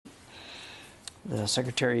The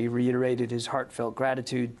Secretary reiterated his heartfelt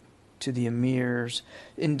gratitude to the Emir's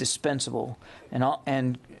indispensable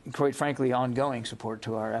and quite frankly, ongoing support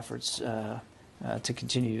to our efforts to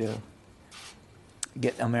continue to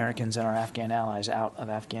get Americans and our Afghan allies out of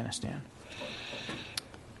Afghanistan.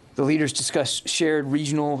 The leaders discussed shared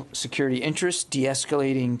regional security interests,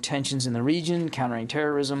 de-escalating tensions in the region, countering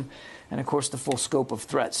terrorism, and, of course, the full scope of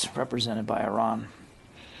threats represented by Iran.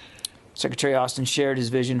 Secretary Austin shared his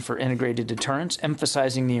vision for integrated deterrence,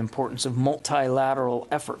 emphasizing the importance of multilateral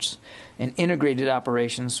efforts and integrated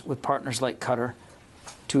operations with partners like Qatar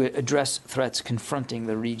to address threats confronting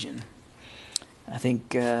the region. I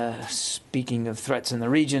think, speaking of threats in the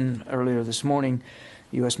region, earlier this morning,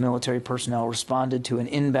 U.S. military personnel responded to an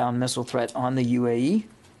inbound missile threat on the UAE.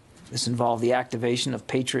 This involved the activation of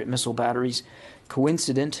Patriot missile batteries,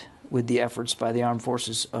 coincident with the efforts by the armed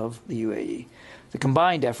forces of the UAE. The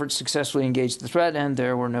combined efforts successfully engaged the threat, and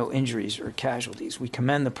there were no injuries or casualties. We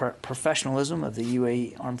commend the professionalism of the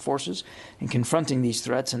UAE armed forces in confronting these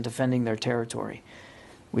threats and defending their territory.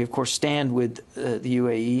 We, of course, stand with the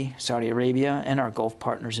UAE, Saudi Arabia, and our Gulf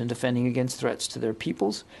partners in defending against threats to their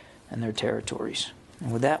peoples and their territories.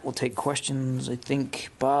 And with that, we'll take questions. I think,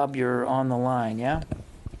 Bob, you're on the line, yeah?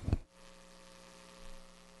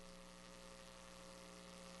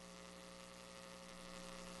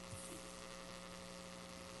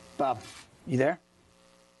 Bob, you there?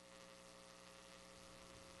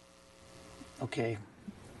 Okay.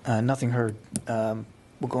 Nothing heard.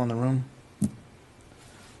 We'll go in the room.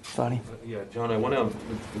 Fadi? Yeah, John, I want to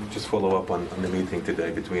just follow up on the meeting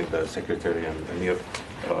today between the Secretary and Emir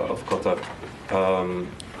of Qatar.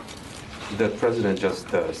 The President just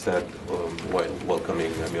said, while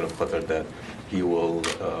welcoming Emir of Qatar, that he will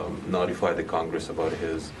notify the Congress about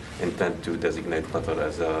his intent to designate Qatar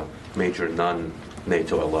as a major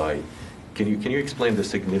non-NATO ally. Can you explain the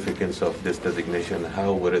significance of this designation?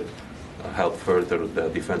 How would it help further the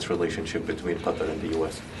defense relationship between Qatar and the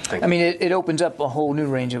U.S.? I mean, it opens up a whole new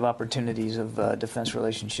range of opportunities of defense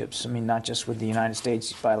relationships. I mean, not just with the United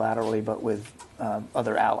States bilaterally, but with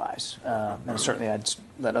other allies. And certainly I'd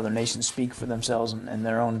let other nations speak for themselves and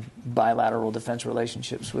their own bilateral defense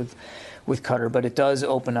relationships with Qatar. But it does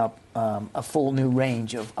open up a full new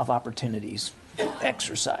range of opportunities,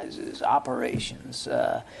 exercises, operations,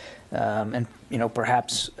 and,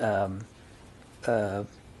 perhaps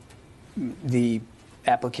the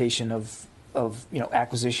application of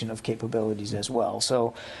acquisition of capabilities as well.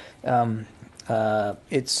 So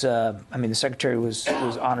it's I mean, the Secretary was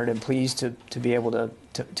honored and pleased to be able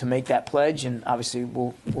to make that pledge, and obviously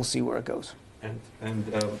we'll see where it goes.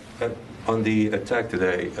 And on the attack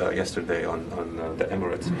yesterday on the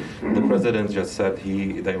Emirates, the President just said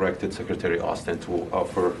he directed Secretary Austin to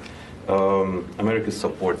offer America's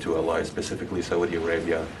support to allies, specifically Saudi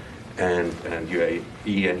Arabia and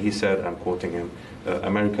UAE, and he said, I'm quoting him,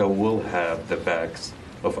 America will have the backs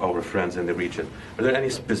of our friends in the region. Are there any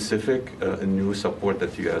specific new support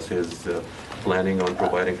that the U.S. is planning on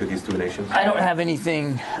providing to these two nations? I don't have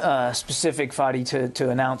anything specific, Fadi, to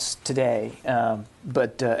announce today,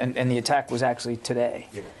 but and the attack was actually today.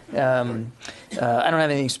 Yeah. I don't have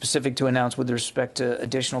anything specific to announce with respect to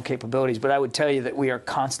additional capabilities, but I would tell you that we are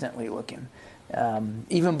constantly looking.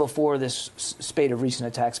 Even before this spate of recent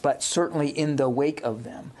attacks, but certainly in the wake of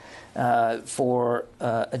them, for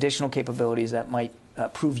additional capabilities that might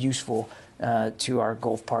prove useful to our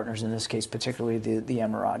Gulf partners, in this case, particularly the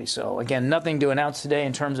Emiratis. So, again, nothing to announce today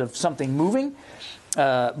in terms of something moving,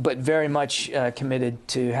 but very much committed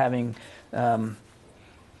to having a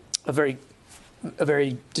very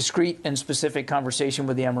discreet and specific conversation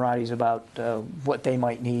with the Emiratis about what they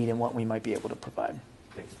might need and what we might be able to provide.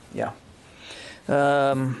 Thanks. Yeah.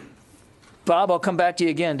 Bob, I'll come back to you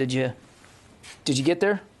again. Did you get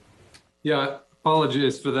there? Yeah,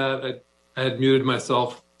 apologies for that. I had muted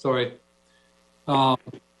myself. Sorry.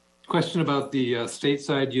 Question about the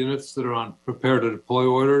stateside units that are on prepare to deploy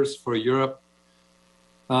orders for Europe.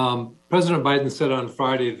 President Biden said on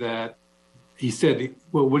Friday that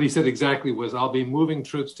what he said exactly was, I'll be moving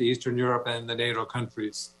troops to Eastern Europe and the NATO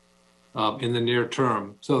countries in the near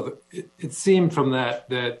term. So it seemed from that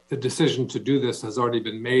the decision to do this has already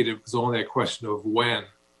been made. It was only a question of when.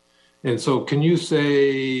 And so can you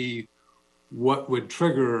say what would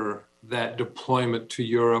trigger that deployment to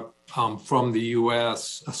Europe from the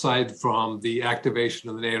U.S., aside from the activation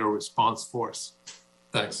of the NATO response force?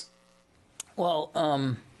 Thanks. Well,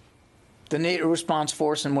 the NATO response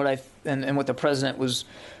force and what the president was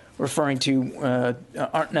referring to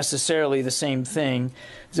aren't necessarily the same thing.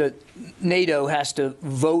 So NATO has to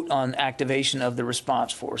vote on activation of the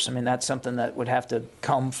response force. I mean, that's something that would have to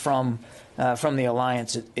come from from the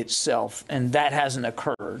alliance itself, and that hasn't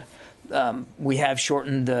occurred. We have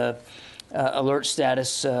shortened the alert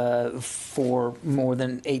status for more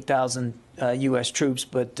than 8,000 U.S. troops,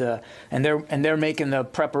 but and they're making the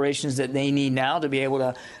preparations that they need now to be able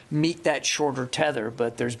to meet that shorter tether.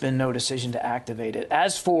 But there's been no decision to activate it.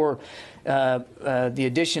 As for the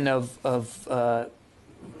addition of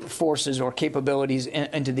forces or capabilities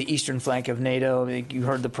into the eastern flank of NATO, I think you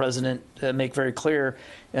heard the president make very clear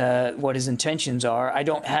what his intentions are. I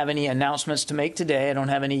don't have any announcements to make today. I don't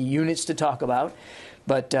have any units to talk about.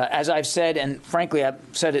 But as I've said, and frankly, I've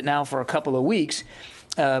said it now for a couple of weeks,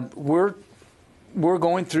 we're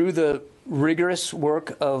going through the rigorous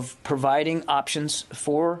work of providing options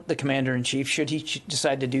for the commander-in-chief should he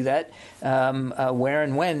decide to do that, where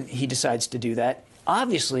and when he decides to do that.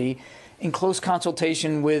 Obviously, in close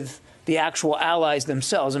consultation with the actual allies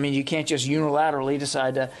themselves. I mean, you can't just unilaterally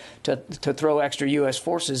decide to throw extra U.S.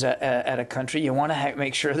 forces at a country. You want to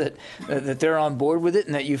make sure that they're on board with it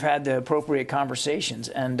and that you've had the appropriate conversations.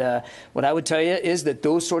 And what I would tell you is that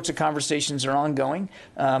those sorts of conversations are ongoing.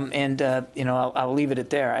 I'll leave it at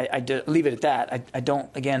there. Leave it at that. I don't,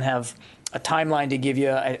 again, have a timeline to give you.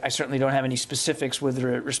 I certainly don't have any specifics with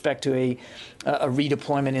respect to a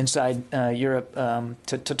redeployment inside Europe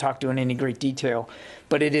to talk to in any great detail.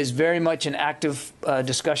 But it is very much an active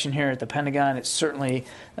discussion here at the Pentagon. It certainly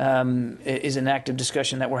is an active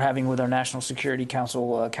discussion that we're having with our National Security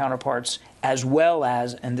Council counterparts, as well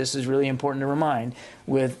as, and this is really important to remind,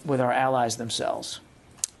 with our allies themselves.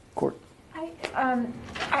 Court. I'm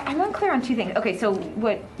unclear on two things. Okay, so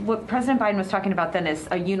what President Biden was talking about then is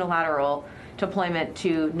a unilateral deployment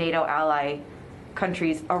to NATO ally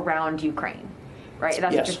countries around Ukraine, right?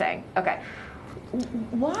 That's yes. What you're saying. Okay.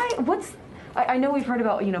 Why? I know we've heard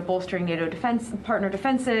about, bolstering NATO partner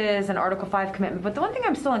defenses and Article 5 commitment, but the one thing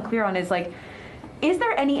I'm still unclear on is, is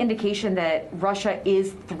there any indication that Russia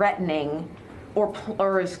is threatening or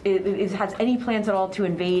has any plans at all to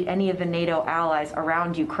invade any of the NATO allies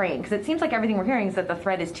around Ukraine? Because it seems like everything we're hearing is that the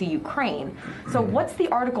threat is to Ukraine. So what's the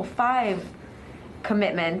Article 5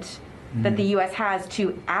 commitment that the U.S. has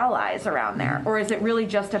to allies around there? Or is it really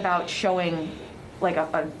just about showing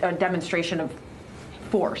a demonstration of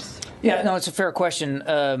force? Yeah, no, it's a fair question.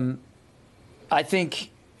 I think,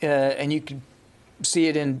 and you can see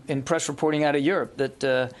it in press reporting out of Europe, that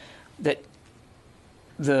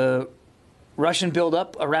the Russian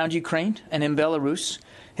buildup around Ukraine and in Belarus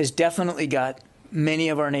has definitely got many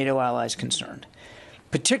of our NATO allies concerned,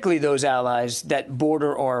 particularly those allies that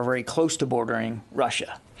border or are very close to bordering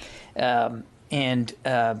Russia. What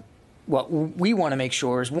we want to make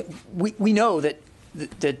sure is we know that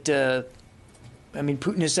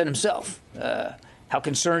Putin has said himself how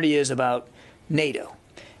concerned he is about NATO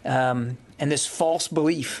and this false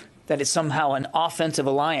belief that it's somehow an offensive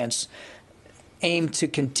alliance aimed to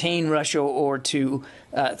contain Russia or to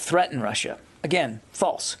threaten Russia. Again,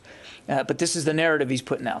 false. But this is the narrative he's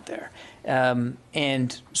putting out there.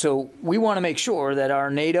 And so we want to make sure that our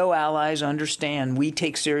NATO allies understand we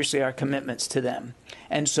take seriously our commitments to them.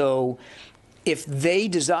 And so if they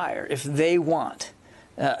desire, if they want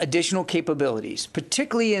additional capabilities,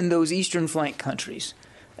 particularly in those eastern flank countries,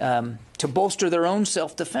 to bolster their own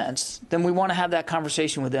self-defense, then we want to have that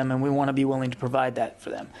conversation with them and we want to be willing to provide that for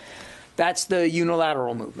them. That's the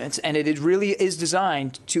unilateral movements, and it really is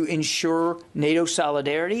designed to ensure NATO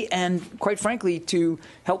solidarity and, quite frankly, to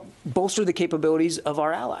help bolster the capabilities of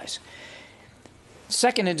our allies.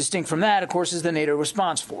 Second and distinct from that, of course, is the NATO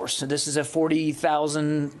response force. So this is a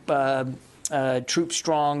 40,000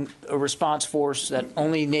 troop-strong response force that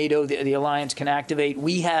only NATO, the alliance, can activate.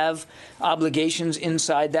 We have obligations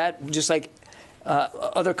inside that, just like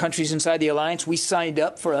other countries inside the alliance. We signed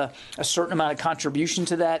up for a certain amount of contribution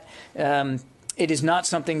to that. It is not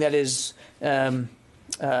something that is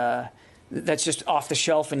that's just off the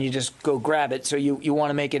shelf and you just go grab it. So you want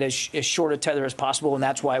to make it as short a tether as possible, and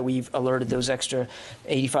that's why we've alerted those extra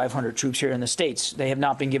 8,500 troops here in the States. They have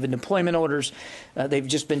not been given deployment orders. They've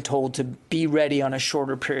just been told to be ready on a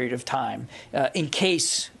shorter period of time in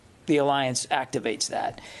case the alliance activates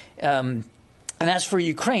that. And as for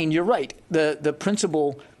Ukraine, you're right. The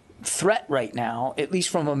principal threat right now, at least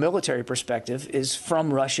from a military perspective, is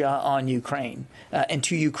from Russia on Ukraine and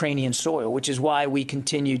to Ukrainian soil, which is why we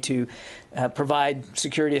continue to provide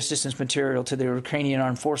security assistance material to the Ukrainian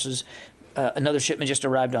armed forces. Another shipment just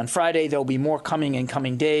arrived on Friday. There'll be more coming in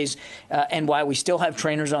coming days, and why we still have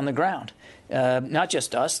trainers on the ground. Not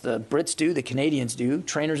just us, the Brits do, the Canadians do,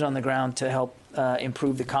 trainers on the ground to help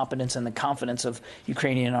improve the competence and the confidence of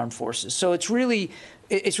Ukrainian armed forces. So it's really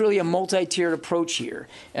a multi-tiered approach here.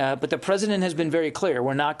 But the president has been very clear.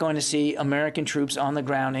 We're not going to see American troops on the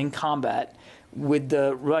ground in combat with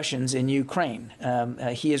the Russians in Ukraine.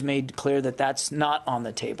 He has made clear that that's not on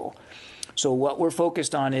the table. So what we're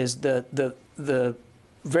focused on is the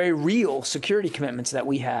very real security commitments that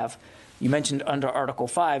we have. You mentioned under Article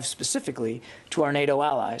 5 specifically to our NATO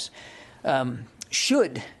allies.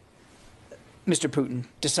 Should Mr. Putin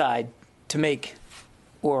decide to make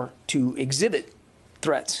or to exhibit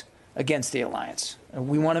threats against the alliance,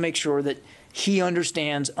 we want to make sure that he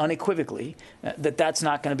understands unequivocally that that's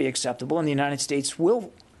not going to be acceptable, and the United States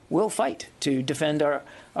will fight to defend our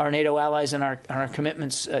NATO allies and our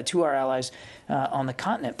commitments to our allies on the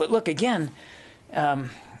continent. But look, again,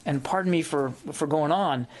 and pardon me for going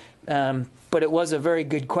on, but it was a very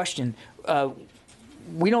good question.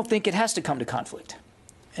 We don't think it has to come to conflict.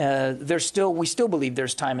 We still believe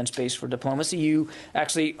there's time and space for diplomacy. You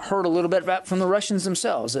actually heard a little bit about from the Russians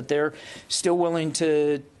themselves that they're still willing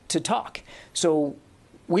to talk. So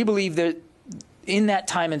we believe that in that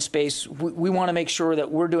time and space, we want to make sure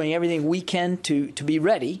that we're doing everything we can to be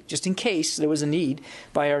ready, just in case there was a need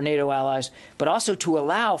by our NATO allies, but also to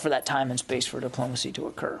allow for that time and space for diplomacy to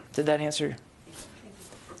occur. Did that answer?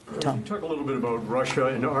 Tom? Can you talk a little bit about Russia,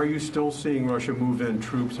 and are you still seeing Russia move in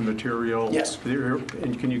troops and material? Yes.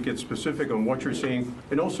 And can you get specific on what you're seeing?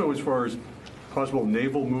 And also as far as possible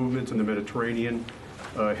naval movements in the Mediterranean,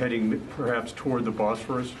 heading perhaps toward the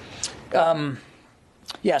Bosphorus?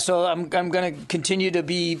 Yeah, so I'm going to continue to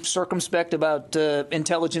be circumspect about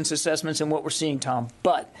intelligence assessments and what we're seeing, Tom.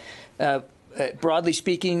 But broadly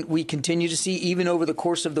speaking, we continue to see, even over the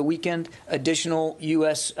course of the weekend, additional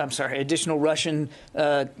Russian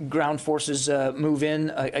ground forces move in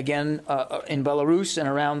again in Belarus and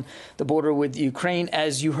around the border with Ukraine.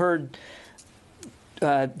 As you heard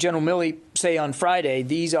General Milley say on Friday,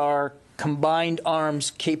 these are combined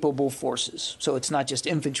arms capable forces. So it's not just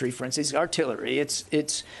infantry, for instance, it's artillery,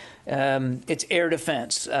 it's air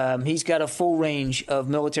defense. He's got a full range of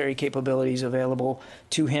military capabilities available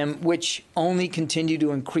to him, which only continue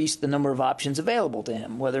to increase the number of options available to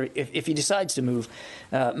him, whether if he decides to move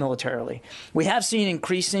militarily. We have seen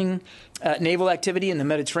increasing naval activity in the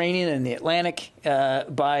Mediterranean and the Atlantic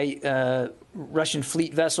by Russian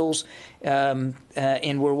fleet vessels, and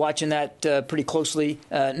we're watching that pretty closely.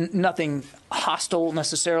 Nothing hostile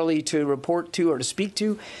necessarily to report to or to speak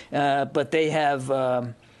to, but they have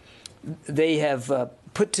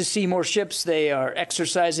put to sea more ships. They are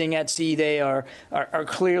exercising at sea. They are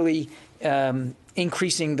clearly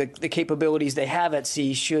increasing the capabilities they have at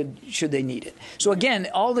sea should they need it. So again,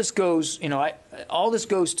 all this goes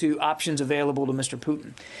to options available to Mr.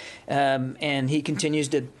 Putin, and he continues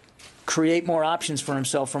to create more options for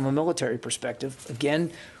himself from a military perspective.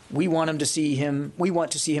 Again, we want to see him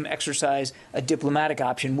exercise a diplomatic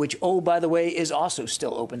option, which, oh, by the way, is also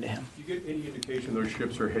still open to him. Do you get any indication those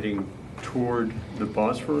ships are heading toward the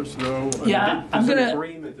Bosphorus, though? Yeah, there's an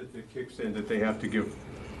agreement that kicks in that they have to give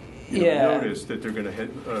notice that they're going to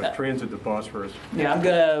head transit the Bosphorus. Yeah, I'm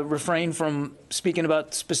going to refrain from speaking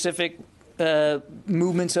about specific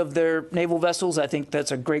movements of their naval vessels. I think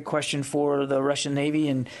that's a great question for the Russian Navy,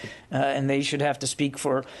 and they should have to speak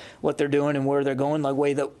for what they're doing and where they're going, the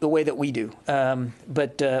way that we do.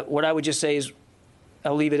 But what I would just say is,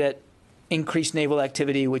 I'll leave it at increased naval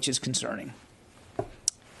activity, which is concerning.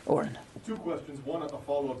 Oren. Two questions. One, a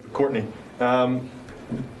follow-up to Courtney.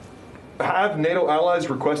 Have NATO allies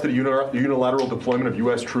requested a unilateral deployment of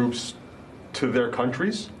U.S. troops to their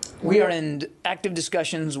countries? We are in active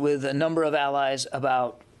discussions with a number of allies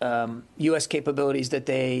about U.S. capabilities that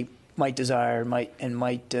they might desire, might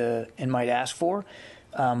ask for.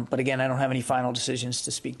 But again, I don't have any final decisions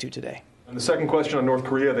to speak to today. And the second question on North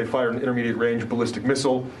Korea, they fired an intermediate-range ballistic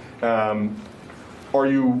missile. Are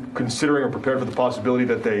you considering or prepared for the possibility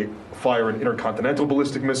that they fire an intercontinental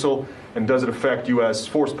ballistic missile? And does it affect U.S.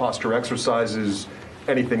 force posture exercises,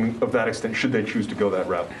 anything of that extent, should they choose to go that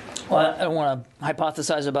route? Well, I don't want to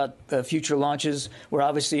hypothesize about future launches. We're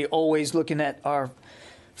obviously always looking at our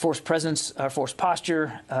force presence, our force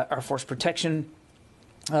posture, our force protection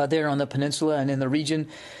there on the peninsula and in the region,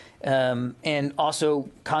 and also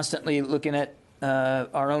constantly looking at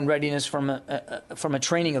our own readiness from a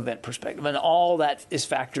training event perspective. And all that is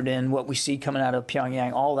factored in. What we see coming out of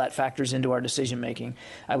Pyongyang, all that factors into our decision making.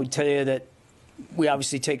 I would tell you that we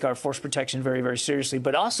obviously take our force protection very, very seriously,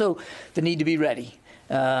 but also the need to be ready.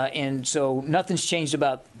 And so nothing's changed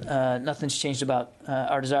about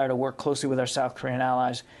our desire to work closely with our South Korean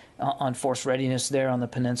allies on force readiness there on the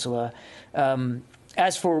peninsula.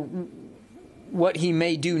 As for what he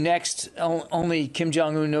may do next, only Kim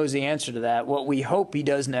Jong-un knows the answer to that. What we hope he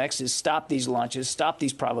does next is stop these launches, stop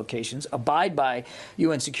these provocations, abide by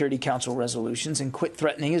UN Security Council resolutions, and quit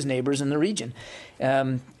threatening his neighbors in the region.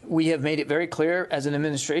 We have made it very clear as an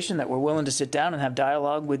administration that we're willing to sit down and have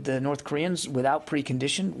dialogue with the North Koreans without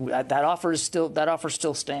precondition. That offer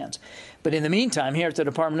still stands. But in the meantime, here at the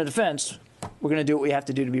Department of Defense, we're going to do what we have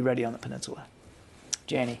to do to be ready on the peninsula.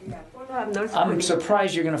 Janie. I'm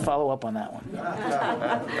surprised you're going to follow up on that one.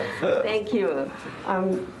 Thank you.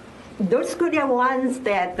 North Korea wants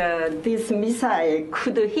that this missile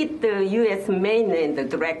could hit the U.S. mainland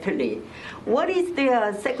directly. What is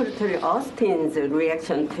the Secretary Austin's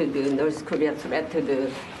reaction to the North Korea threat to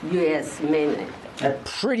the U.S. mainland? I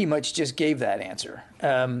pretty much just gave that answer.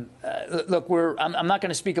 Look, I'm not going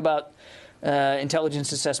to speak about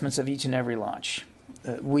intelligence assessments of each and every launch.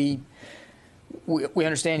 We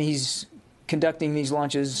understand he's conducting these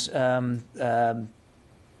launches.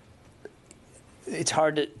 It's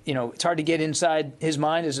hard to get inside his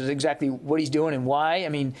mind as to exactly what he's doing and why. I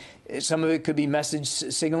mean, some of it could be message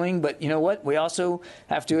signaling, but you know what? We also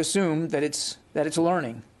have to assume that it's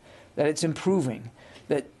learning, that it's improving,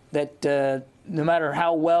 that no matter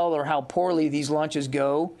how well or how poorly these launches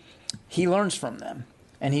go, he learns from them,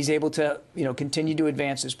 and he's able to continue to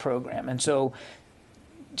advance his program. And so,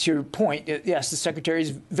 to your point, yes, the Secretary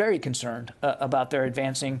is very concerned about their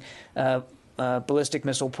advancing ballistic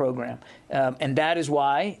missile program. And that is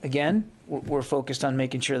why, again, we're focused on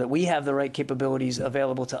making sure that we have the right capabilities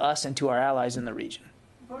available to us and to our allies in the region.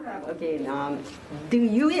 Again, the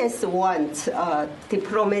U.S. wants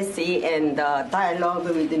diplomacy and dialogue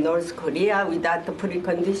with North Korea without the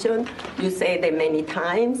precondition. You say that many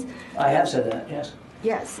times. I have said that, yes.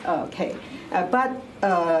 Yes, okay. But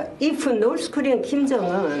if North Korean Kim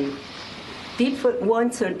Jong-un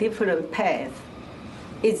wants a different path,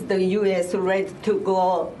 is the U.S. ready to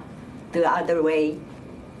go the other way?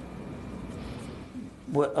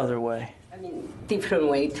 What other way? I mean, different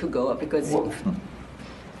way to go, because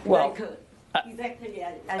exactly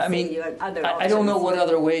I mean, I don't know what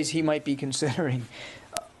other ways he might be considering.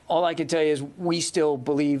 All I can tell you is we still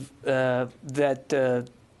believe that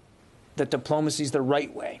diplomacy is the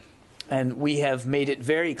right way, and we have made it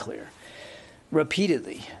very clear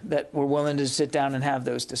repeatedly that we're willing to sit down and have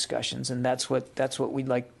those discussions, and that's what we'd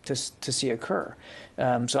like to see occur.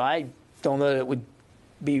 So I don't know that it would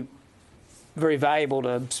be very valuable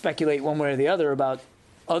to speculate one way or the other about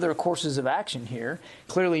other courses of action here.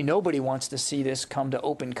 Clearly, nobody wants to see this come to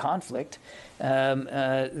open conflict.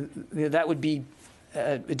 That would be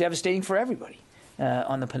devastating for everybody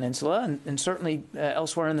on the peninsula and certainly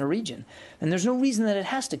elsewhere in the region. And there's no reason that it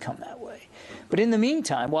has to come that way. But in the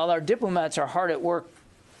meantime, while our diplomats are hard at work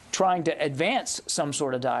trying to advance some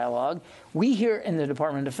sort of dialogue, we here in the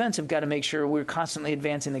Department of Defense have got to make sure we're constantly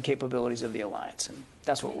advancing the capabilities of the alliance. And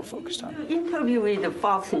that's what we're focused on. Interview with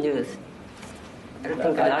Fox News.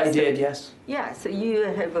 I did, yes. Yeah, so you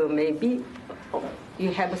have maybe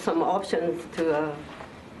you have some options to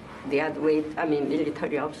the other way, I mean,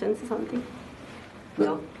 military options or something?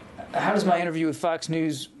 No? How does my interview with Fox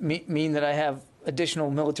News mean that I have additional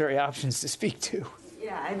military options to speak to?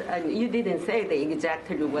 Yeah, you didn't say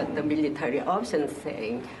exactly what the military options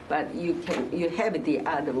saying, but you have the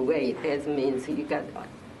other way. That means you got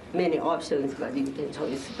many options, but you can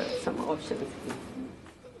choose some options.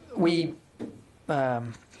 We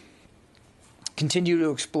continue to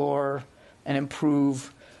explore and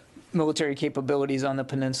improve military capabilities on the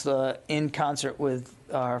peninsula in concert with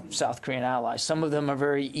our South Korean allies. Some of them are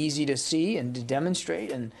very easy to see and to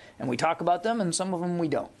demonstrate, and we talk about them, and some of them we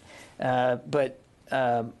don't. But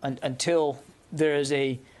until there is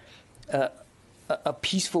a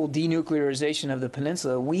peaceful denuclearization of the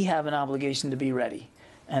peninsula, we have an obligation to be ready,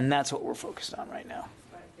 and that's what we're focused on right now.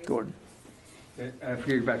 Gordon. For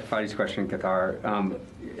you, back to Fadi's question, Qatar,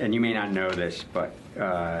 and you may not know this, but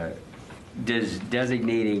does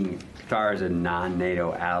designating Qatar as a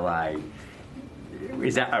non-NATO ally,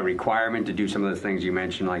 is that a requirement to do some of the things you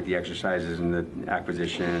mentioned, like the exercises and the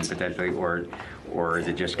acquisition potentially, or is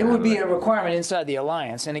it just? It would be a requirement inside the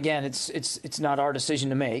alliance, and again, it's not our decision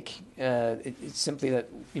to make. It's simply that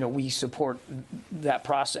we support that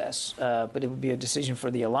process, but it would be a decision for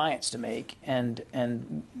the alliance to make, and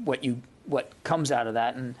what comes out of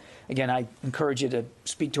that. And again, I encourage you to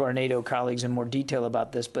speak to our NATO colleagues in more detail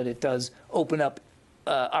about this, but it does open up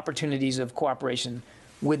opportunities of cooperation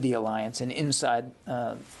with the alliance and inside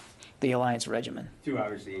the alliance regimen. To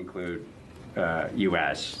obviously include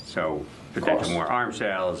U.S., so potential more arms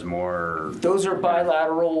sales, more... Those are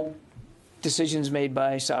bilateral decisions made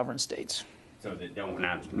by sovereign states. So they don't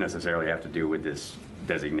not necessarily have to do with this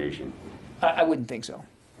designation? I wouldn't think so.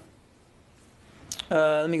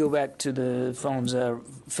 Let me go back to the phones.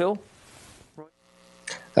 Phil?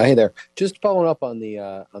 Hey there. Just following up on the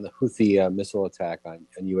Houthi missile attack on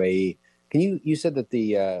UAE. You said that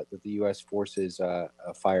the U.S. forces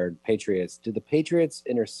fired Patriots. Did the Patriots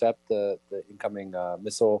intercept the incoming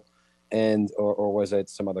missile, or was it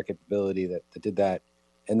some other capability that did that?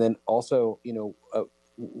 And then also,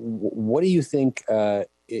 what do you think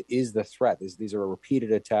is the threat? These are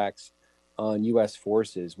repeated attacks on U.S.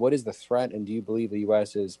 forces. What is the threat, and do you believe the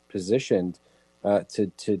U.S. is positioned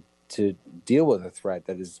to deal with a threat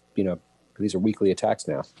that is, these are weekly attacks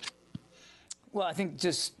now? Well, I think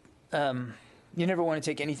just you never want to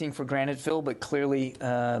take anything for granted, Phil, but clearly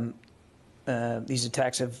these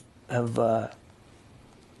attacks have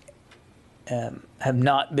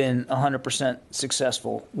not been 100%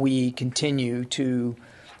 successful. We continue to,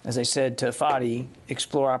 as I said to Fadi,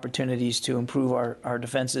 explore opportunities to improve our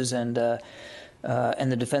defenses and the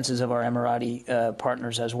defenses of our Emirati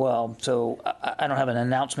partners as well. So I don't have an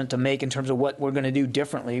announcement to make in terms of what we're going to do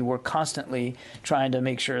differently. We're constantly trying to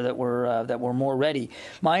make sure that we're more ready.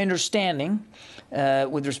 My understanding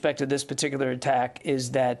with respect to this particular attack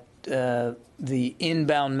is that the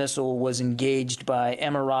inbound missile was engaged by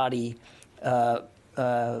Emirati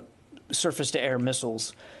surface-to-air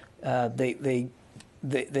missiles. They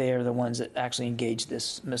are the ones that actually engaged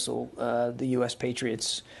this missile. The U.S.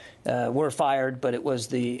 Patriots were fired, but it was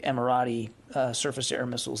the Emirati surface-to-air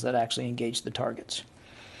missiles that actually engaged the targets.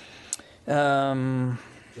 John,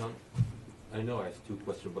 I know I asked two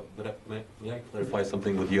questions, but may I clarify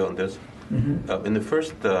something with you on this? Mm-hmm. In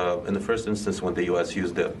the first instance, when the U.S.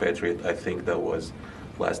 used the Patriot, I think that was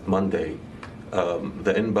last Monday.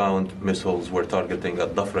 The inbound missiles were targeting a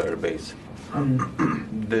Dhafra air base.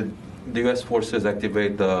 Did the U.S. forces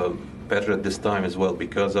activate the Patriot this time as well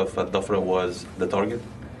because of Dhafra was the target?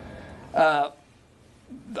 What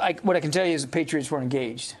I can tell you is the Patriots were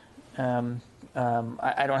engaged. I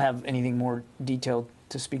don't have anything more detailed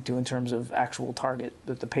to speak to in terms of actual target,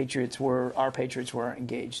 but our Patriots were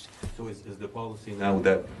engaged. So is the policy now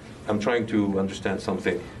that, I'm trying to understand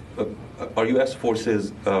something, are U.S.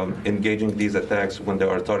 forces engaging these attacks when they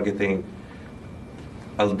are targeting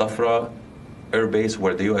Al-Dhafra air base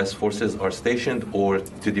where the U.S. forces are stationed, or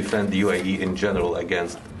to defend the UAE in general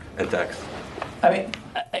against attacks? I mean,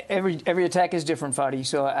 every attack is different, Fadi,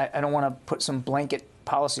 so I don't want to put some blanket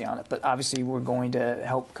policy on it, but obviously we're going to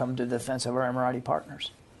help come to the defense of our Emirati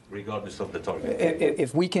partners. Regardless of the target?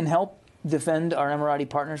 If we can help defend our Emirati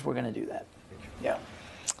partners, we're going to do that. Yeah.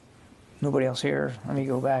 Nobody else here. Let me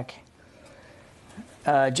go back.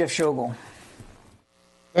 Jeff Schogel.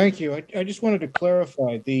 Thank you. I just wanted to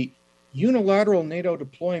clarify the unilateral NATO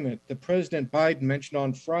deployment that President Biden mentioned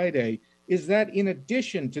on Friday. Is that in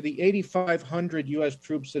addition to the 8,500 U.S.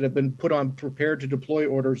 troops that have been put on prepared to deploy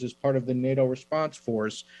orders as part of the NATO response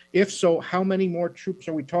force? If so, how many more troops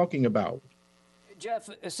are we talking about? Jeff,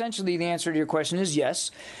 essentially the answer to your question is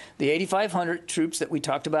yes. The 8,500 troops that we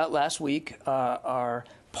talked about last week are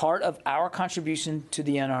part of our contribution to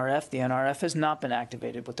the NRF. The NRF has not been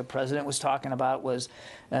activated. What the president was talking about was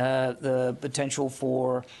the potential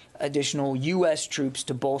for additional U.S. troops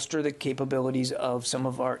to bolster the capabilities of some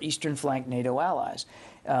of our eastern flank NATO allies.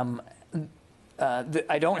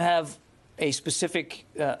 I don't have a specific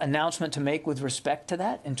announcement to make with respect to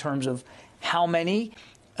that in terms of how many,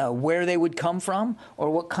 where they would come from, or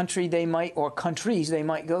what country they might, or countries they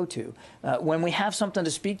might go to. When we have something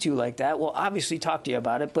to speak to like that, we'll obviously talk to you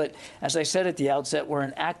about it. But as I said at the outset, we're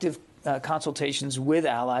in active consultations with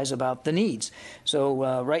allies about the needs.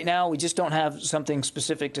 So right now, we just don't have something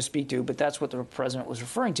specific to speak to, but that's what the president was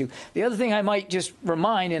referring to. The other thing I might just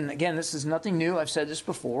remind, and again, this is nothing new, I've said this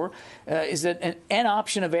before, is that an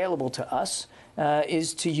option available to us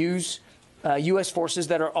is to use U.S. forces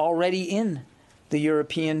that are already in the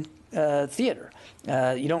European theater.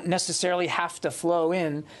 You don't necessarily have to flow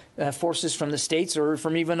in forces from the States or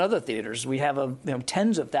from even other theaters. We have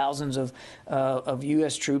tens of thousands of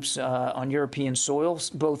U.S. troops on European soil,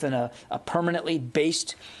 both in a permanently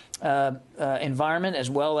based environment as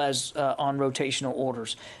well as on rotational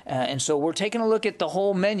orders. And so we're taking a look at the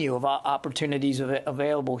whole menu of opportunities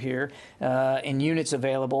available here and units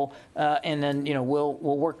available, and then we'll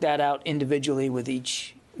work that out individually with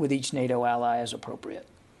each NATO ally as appropriate.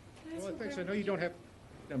 Well, thanks. I know you don't have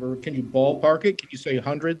a number. Can you ballpark it? Can you say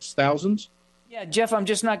hundreds, thousands? Yeah, Jeff, I'm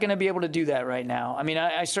just not going to be able to do that right now. I mean,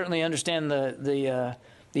 I certainly understand the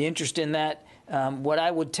interest in that. What I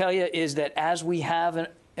would tell you is that as we have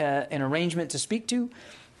an arrangement to speak to,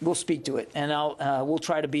 we'll speak to it, and we'll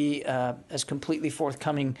try to be as completely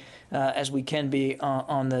forthcoming as we can be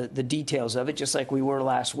on the details of it, just like we were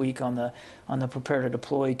last week on the prepare to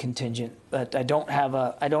deploy contingent. But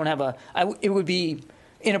it would be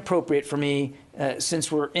inappropriate for me,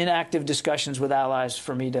 since we're in active discussions with allies,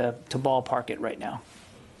 for me to ballpark it right now.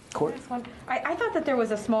 Court? I thought that there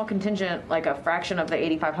was a small contingent, like a fraction of the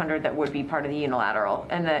 8,500 that would be part of the unilateral,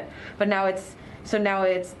 but now is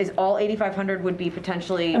all 8,500 would be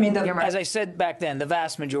potentially. I mean, as I said back then, the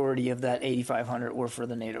vast majority of that 8,500 were for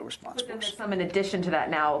the NATO response But then force. there's some in addition to that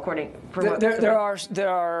now, according. There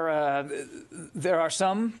are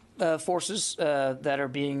some forces that are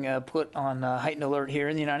being put on heightened alert here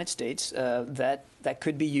in the United States that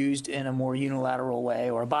could be used in a more unilateral way,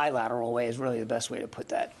 or a bilateral way is really the best way to put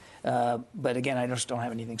that. But again, I just don't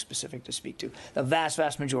have anything specific to speak to. The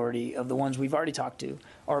vast majority of the ones we've already talked to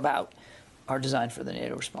are designed for the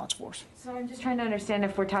NATO response force. So I'm just trying to understand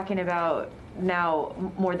if we're talking about now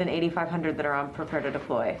more than 8,500 that are on prepare to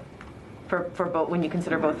deploy for both, when you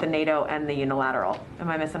consider both the NATO and the unilateral. Am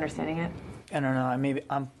I misunderstanding it? I don't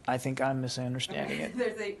know. I think I'm misunderstanding it.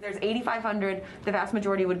 There's 8,500. The vast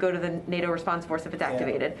majority would go to the NATO response force if it's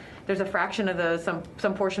activated. Yeah. There's a fraction of those,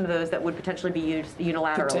 some portion of those that would potentially be used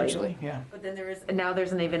unilaterally. Potentially, yeah. But then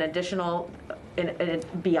there's an even additional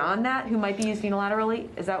beyond that who might be used unilaterally.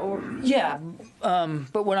 Is that what? Yeah,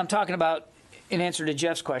 but what I'm talking about, in answer to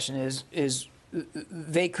Jeff's question, is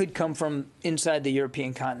they could come from inside the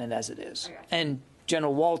European continent as it is, and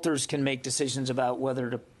General Walters can make decisions about whether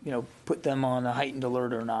to, put them on a heightened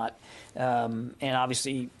alert or not. And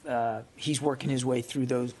obviously, he's working his way through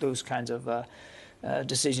those kinds of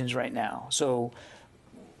decisions right now. So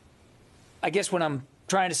I guess what I'm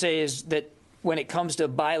trying to say is that when it comes to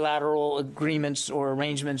bilateral agreements or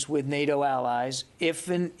arrangements with NATO allies, if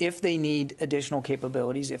they need additional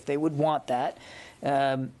capabilities, if they would want that,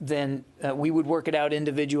 then we would work it out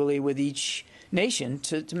individually with each nation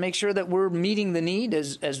to make sure that we're meeting the need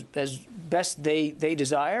as best they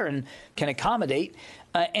desire and can accommodate.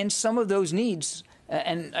 And some of those needs,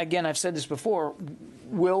 and again, I've said this before,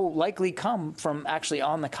 will likely come from actually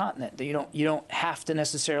on the continent. You don't have to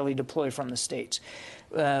necessarily deploy from the States.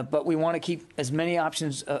 But we want to keep as many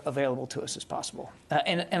options available to us as possible.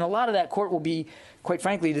 And a lot of that, Court, will be, quite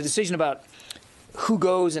frankly, the decision about who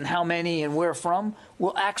goes and how many and where from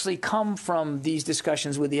will actually come from these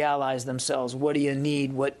discussions with the allies themselves. What do you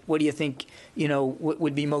need? What do you think,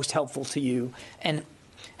 would be most helpful to you? And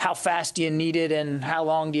how fast do you need it? And how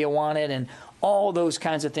long do you want it? And all those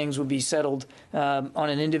kinds of things would be settled on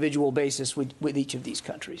an individual basis with each of these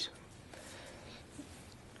countries.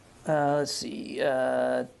 Let's see.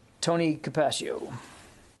 Tony Capaccio.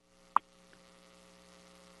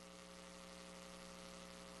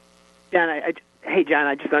 John, hey, John,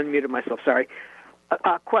 I just unmuted myself. Sorry.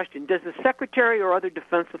 Question. Does the Secretary or other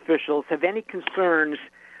defense officials have any concerns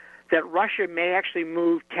that Russia may actually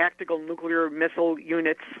move tactical nuclear missile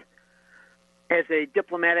units as a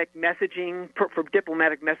diplomatic messaging, for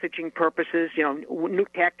diplomatic messaging purposes,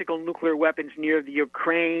 tactical nuclear weapons near the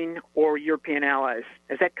Ukraine or European allies?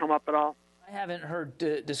 Has that come up at all? I haven't heard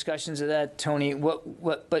discussions of that, Tony.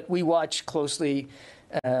 But we watch closely,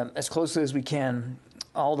 as closely as we can,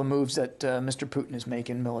 all the moves that Mr. Putin is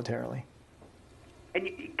making militarily. And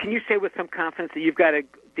can you say with some confidence that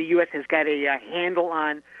the U.S. has got a handle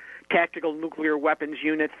on tactical nuclear weapons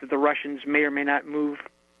units that the Russians may or may not move?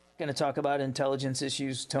 Going to talk about intelligence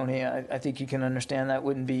issues, Tony. I think you can understand that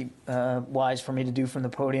wouldn't be wise for me to do from the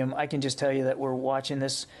podium. I can just tell you that we're watching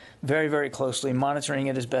this very, very closely, monitoring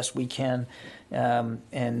it as best we can, and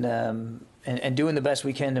doing the best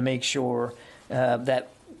we can to make sure that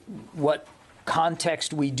what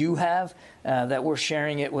context we do have, that we're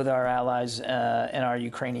sharing it with our allies and our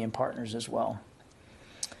Ukrainian partners as well.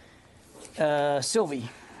 Sylvie.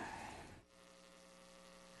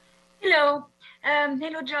 Hello.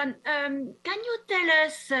 Hello, John. Can you tell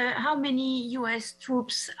us how many U.S.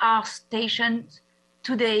 troops are stationed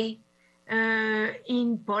today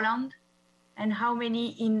in Poland and how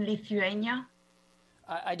many in Lithuania?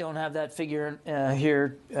 I don't have that figure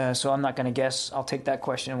here, so I'm not going to guess. I'll take that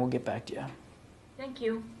question and we'll get back to you. Thank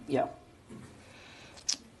you. Yeah.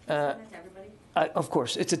 Of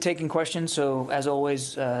course. It's a taken question, so as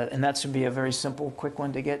always, and that should be a very simple, quick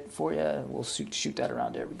one to get for you. We'll shoot that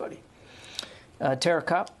around to everybody. Tara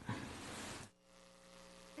Kopp.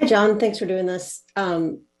 Hey, John. Thanks for doing this.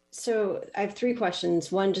 So I have three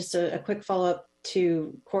questions. One, just a quick follow-up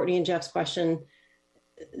to Courtney and Jeff's question.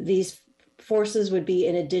 These forces would be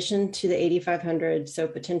in addition to the 8,500, so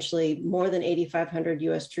potentially more than 8,500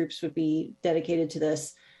 U.S. troops would be dedicated to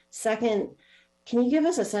this. Second, can you give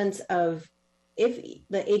us a sense of if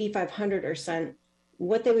the 8,500 are sent,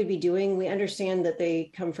 what they would be doing. We understand that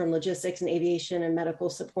they come from logistics and aviation and medical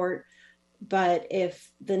support, but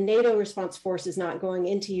if the NATO response force is not going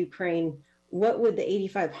into Ukraine, what would the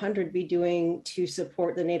 8,500 be doing to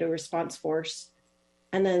support the NATO response force?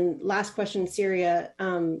 And then last question, Syria,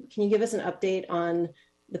 can you give us an update on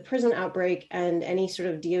the prison outbreak and any sort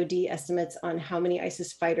of DoD estimates on how many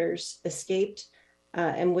ISIS fighters escaped?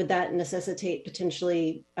 And would that necessitate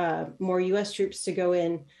potentially more US troops to go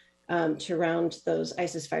in to round those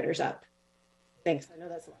ISIS fighters up? Thanks, I know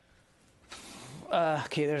that's a lot.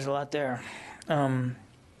 Okay, there's a lot there.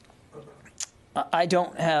 I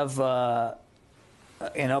don't have an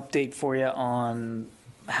update for you on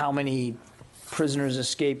how many prisoners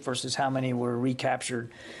escaped versus how many were recaptured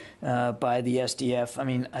by the SDF. I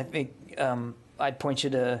mean, I think I'd point you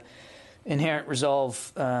to Inherent Resolve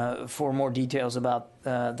for more details about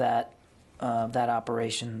that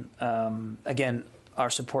operation. Again, our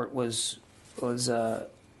support was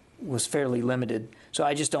fairly limited, so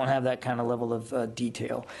I just don't have that kind of level of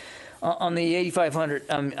detail. On the 8,500,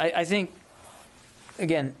 I think,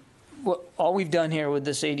 again, all we've done here with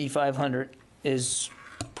this 8,500 is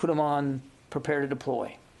put them on prepare to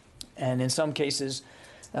deploy, and in some cases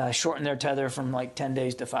shorten their tether from like 10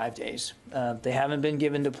 days to 5 days. They haven't been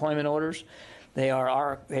given deployment orders. They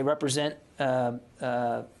represent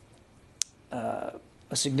a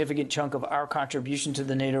significant chunk of our contribution to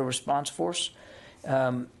the NATO response force.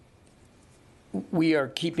 We are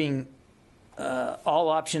keeping all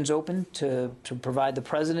options open to provide the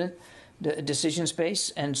president decision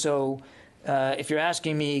space, and so if you're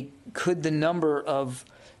asking me, could the number of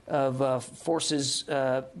forces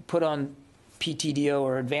put on PTDO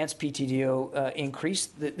or advanced PTDO increase?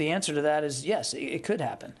 The answer to that is yes, it could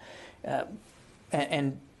happen.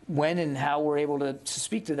 And when and how we're able to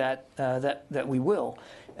speak to that, that we will.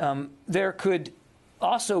 There could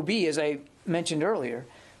also be, as I mentioned earlier,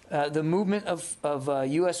 the movement of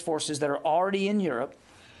U.S. forces that are already in Europe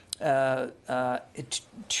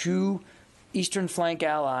to Eastern Flank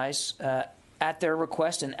allies at their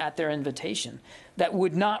request and at their invitation. That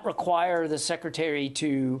would not require the Secretary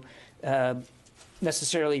to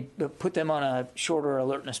necessarily put them on a shorter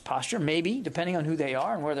alertness posture, maybe, depending on who they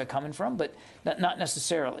are and where they're coming from, but not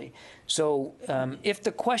necessarily. So if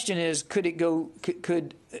the question is,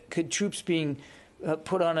 could troops being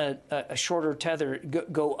put on a shorter tether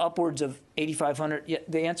go upwards of 8,500? Yeah,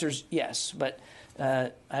 the answer is yes, but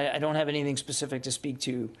I don't have anything specific to speak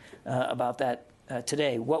to about that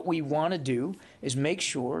today. What we want to do is make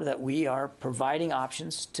sure that we are providing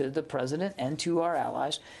options to the president and to our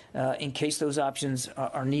allies in case those options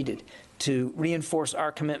are needed to reinforce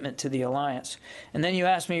our commitment to the alliance. And then you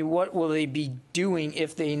asked me, what will they be doing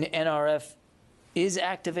if the NRF is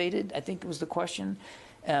activated? I think was the question.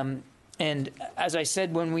 And as I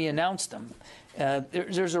said when we announced them,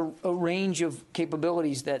 there's a range of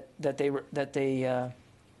capabilities that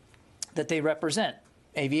they represent: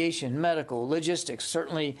 aviation, medical, logistics.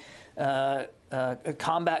 Certainly,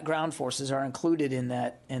 combat ground forces are included in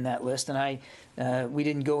that list. And we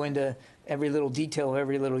didn't go into every little detail of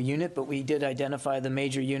every little unit, but we did identify the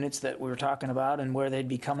major units that we were talking about and where they'd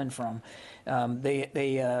be coming from.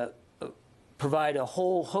 They provide a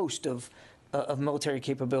whole host of military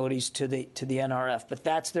capabilities to the NRF, but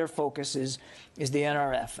that's their focus is the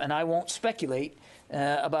NRF. And I won't speculate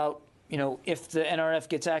about if the NRF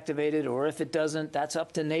gets activated or if it doesn't. That's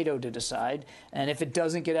up to NATO to decide. And if it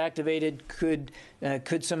doesn't get activated, could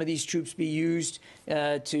some of these troops be used in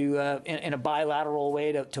a bilateral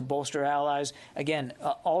way to bolster allies? Again,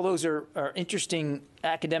 all those are interesting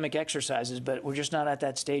academic exercises, but we're just not at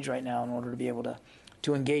that stage right now in order to be able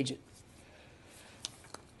to engage it.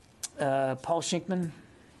 Paul Shinkman.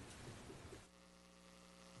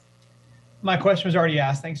 My question was already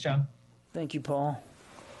asked. Thanks, John. Thank you, Paul.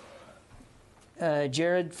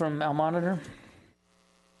 Jared from Al Monitor.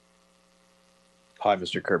 Hi,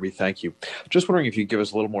 Mr. Kirby. Thank you. Just wondering if you could give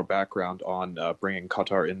us a little more background on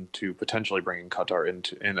potentially bringing Qatar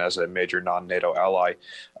in as a major non-NATO ally.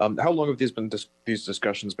 How long have these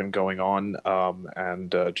discussions been going on?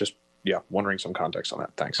 Wondering some context on that.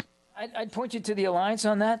 Thanks. I'd point you to the alliance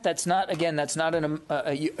on that. That's not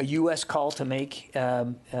a U.S. call to make.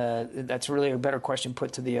 That's really a better question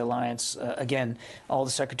put to the alliance. Again, all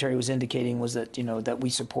the Secretary was indicating was that that we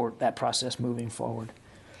support that process moving forward.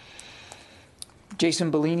 Jason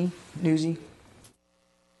Bellini, Newsy.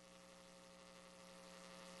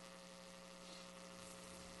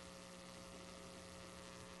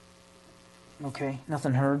 Okay,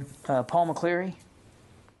 nothing heard. Paul McCleary.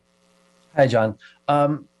 Hi, John.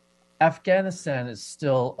 Afghanistan is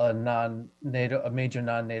still a major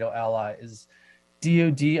non-NATO ally.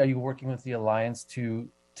 DoD, are you working with the alliance to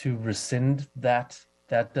rescind that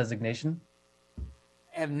designation?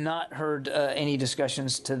 I have not heard any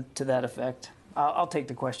discussions to that effect. I'll take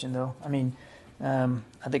the question, though. I mean,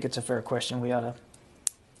 I think it's a fair question we ought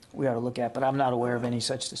to look at, but I'm not aware of any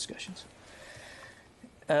such discussions.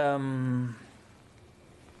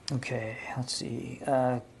 Okay, let's see.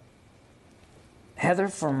 Heather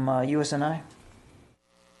from USNI.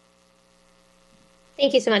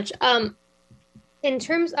 Thank you so much. In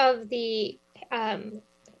terms of the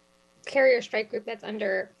carrier strike group that's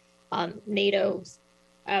under NATO's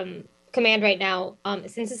command right now,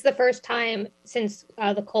 since it's the first time since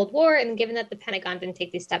the Cold War, and given that the Pentagon didn't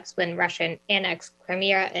take these steps when Russia annexed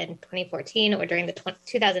Crimea in 2014 or during the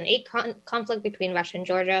 2008 conflict between Russia and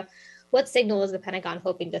Georgia, what signal is the Pentagon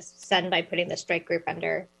hoping to send by putting the strike group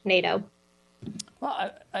under NATO?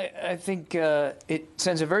 Well, I think it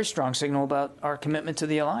sends a very strong signal about our commitment to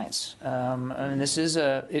the alliance. And this is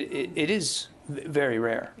it is very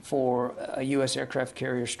rare for a U.S. aircraft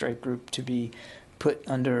carrier strike group to be put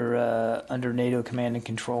under NATO command and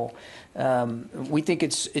control. We think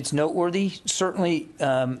it's noteworthy. Certainly,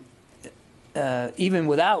 even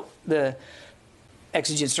without the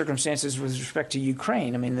exigent circumstances with respect to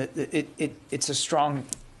Ukraine, I mean, it's a strong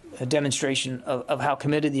demonstration of how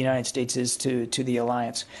committed the United States is to the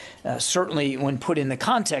alliance. Certainly, when put in the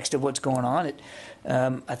context of what's going on,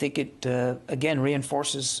 I think it again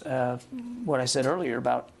reinforces what I said earlier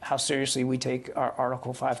about how seriously we take our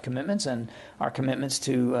Article 5 commitments and our commitments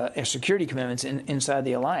to our security commitments inside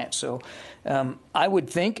the alliance. So I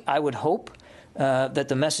would hope that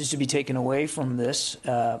the message to be taken away from this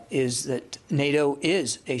is that NATO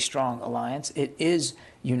is a strong alliance. It is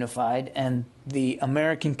unified, and the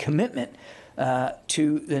American commitment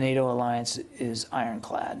to the NATO alliance is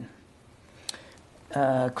ironclad.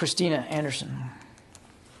 Christina Anderson.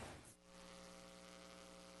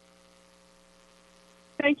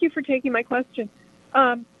 Thank you for taking my question.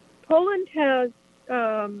 Poland has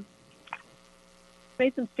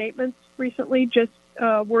made some statements recently just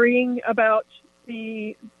worrying about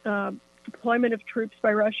the deployment of troops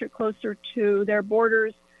by Russia closer to their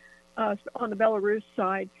borders on the Belarus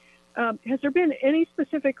side. Has there been any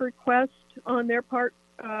specific request on their part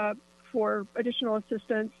for additional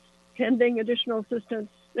assistance, pending additional assistance,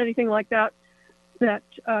 anything like that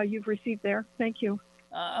you've received there? Thank you.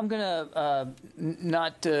 I'm going to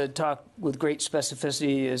not talk with great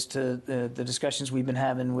specificity as to the discussions we've been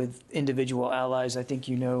having with individual allies. I think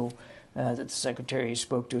you know that the Secretary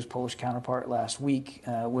spoke to his Polish counterpart last week.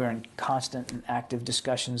 We're in constant and active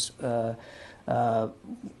discussions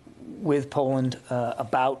with Poland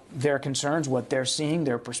about their concerns, what they're seeing,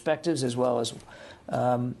 their perspectives, as well as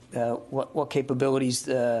what capabilities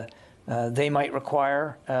they might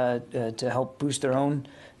require to help boost their own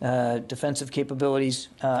defensive capabilities.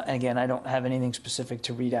 And again, I don't have anything specific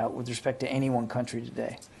to read out with respect to any one country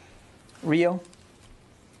today. Rio?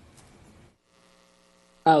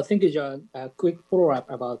 Thank you, John. A quick follow-up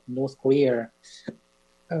about North Korea.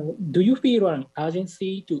 Do you feel an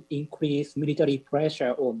urgency to increase military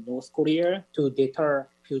pressure on North Korea to deter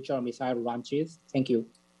future missile launches? Thank you.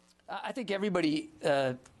 I think everybody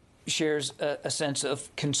shares a sense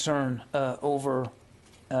of concern over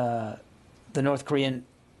the North Korean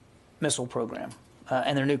missile program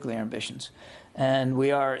and their nuclear ambitions. And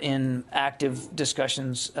we are in active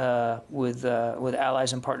discussions with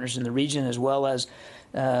allies and partners in the region, as well as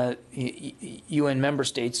UN member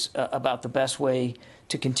states about the best way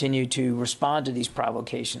to continue to respond to these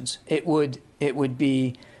provocations. It would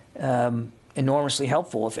be enormously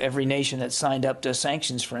helpful if every nation that signed up to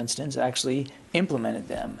sanctions, for instance, actually implemented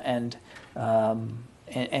them and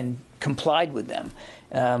complied with them.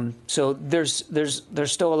 So there's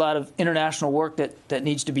still a lot of international work that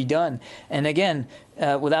needs to be done. And again,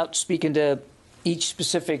 without speaking to each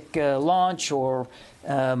specific launch or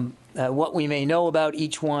what we may know about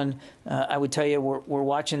each one, I would tell you we're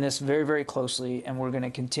watching this very, very closely, and we're going to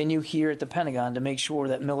continue here at the Pentagon to make sure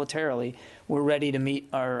that militarily we're ready to meet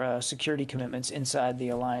our security commitments inside the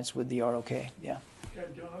alliance with the ROK. Yeah.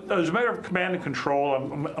 As a matter of command and control,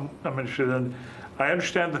 I'm interested in. I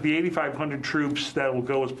understand that the 8,500 troops that will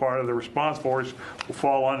go as part of the response force will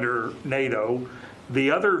fall under NATO.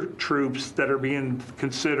 The other troops that are being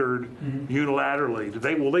considered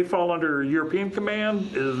unilaterally, will they fall under European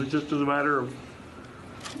command? Is it just as a matter of?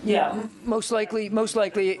 Yeah, most likely,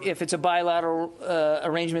 if it's a bilateral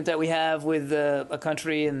arrangement that we have with a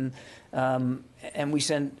country and we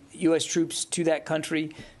send U.S. troops to that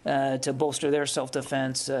country to bolster their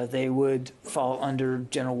self-defense, they would fall under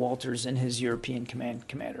General Walters in his European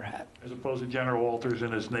commander hat, As opposed to General Walters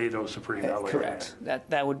in his NATO Supreme Allied. Correct.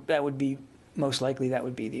 That would be most likely that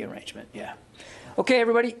would be the arrangement. Yeah. Okay,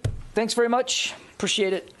 everybody. Thanks very much.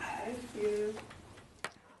 Appreciate it. Thank you.